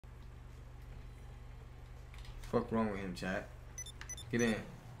Fuck wrong with him, chat? Get in.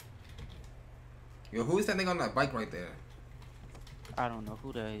 Yo, who is that nigga on that bike right there? I don't know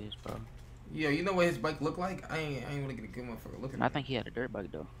who that is, bro. Yo, you know what his bike look like? I ain't really get a good motherfucker looking at I it. think he had a dirt bike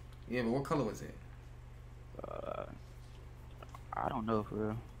though. Yeah, but what color was it? I don't know for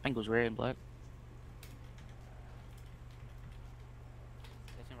real. I think it was red and black.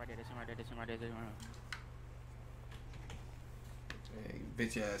 That's him right there. That's him right there. That's him right there. That's him right there. Hey,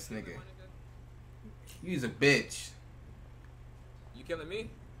 bitch ass nigga. You's a bitch. You killing me?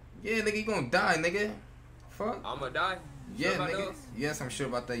 Yeah, nigga, you gonna die, nigga. Fuck. I'm gonna die? You Yeah, sure nigga. those? Yes, I'm sure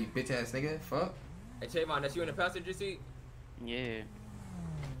about that, you bitch ass nigga. Fuck. Hey, Trayvon, that's you in the passenger seat? Yeah.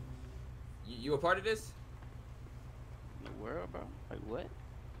 You a part of this? The world, bro? Like what?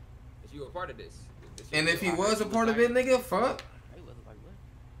 Is you a part of this? And if he was a part of it, nigga, fuck. Hey, like what?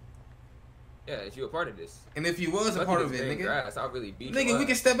 Yeah, is you a part of this? And if you was a part of it, nigga. Grass, I'll really beat Nigga, you we up.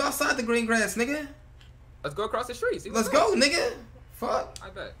 can step outside the green grass, nigga. Let's go across the street. See Let's what's go, up. nigga. Fuck. I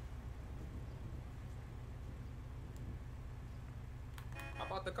bet.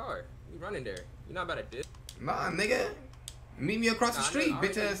 Hop out the car. We running there. You're not about to this. Nah, nigga. Meet me across the street,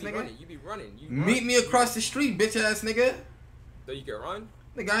 bitch ass nigga. You be running. Meet me across the street, bitch ass nigga. So you can run?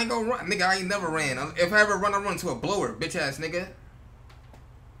 Nigga, I ain't gonna run. Nigga, I ain't never ran. If I ever run, I run to a blower, bitch ass nigga.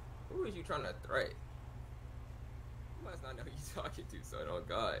 Who is you trying to threat? You must not know who you talking to, son. Oh,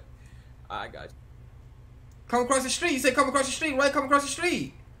 God. I got you. Come across the street. You said come across the street, right? Come across the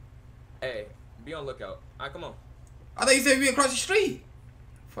street. Hey, be on lookout. All right, come on. I thought you said be across the street.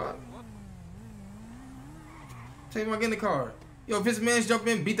 Fuck. Tell you, get in the car. Yo, if his man's jump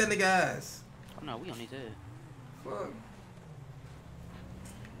in, beat that nigga ass. Oh no, we on his head. Fuck.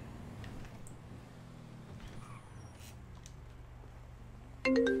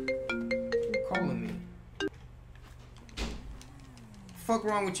 Who calling me? Fuck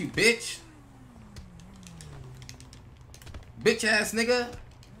wrong with you, bitch? Bitch ass nigga.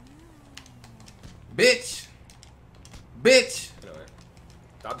 Bitch. Bitch.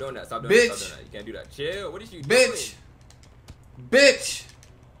 Stop doing that. Stop doing that. Bitch. Stop doing that. You can't do that. Chill. What is you Bitch. doing? Bitch.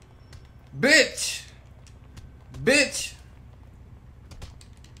 Bitch. Bitch.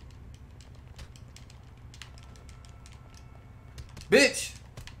 Bitch.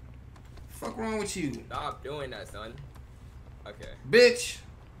 Fuck wrong with you? Stop doing that, son. Okay. Bitch.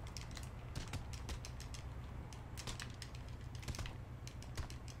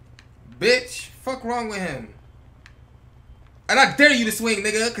 Bitch. Fuck wrong with him? And I dare you to swing,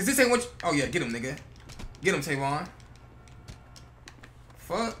 nigga, cause this ain't what you... Oh yeah, get him, nigga. Get him, Tavon.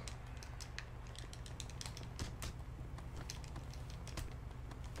 Fuck.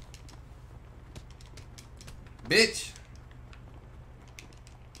 Bitch.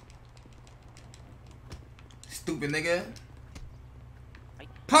 Stupid nigga.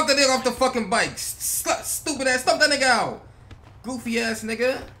 Pop the nigga off the fucking bike. Stupid ass. Stomp that nigga out. Goofy ass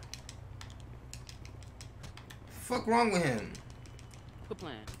nigga. Fuck wrong with him? Quit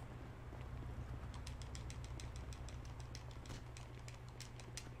playing.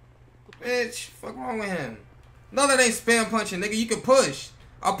 Bitch, fuck wrong with him? No, that ain't spam punching, nigga. You can push.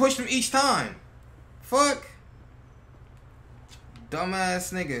 I'll push him each time. Fuck.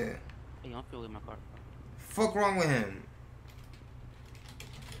 Dumbass nigga. Hey, I'm filling my car. Fuck wrong with him?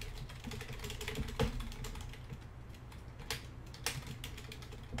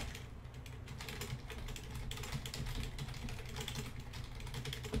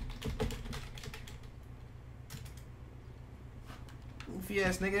 Goofy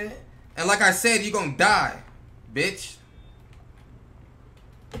ass nigga. And like I said, you gonna die, bitch.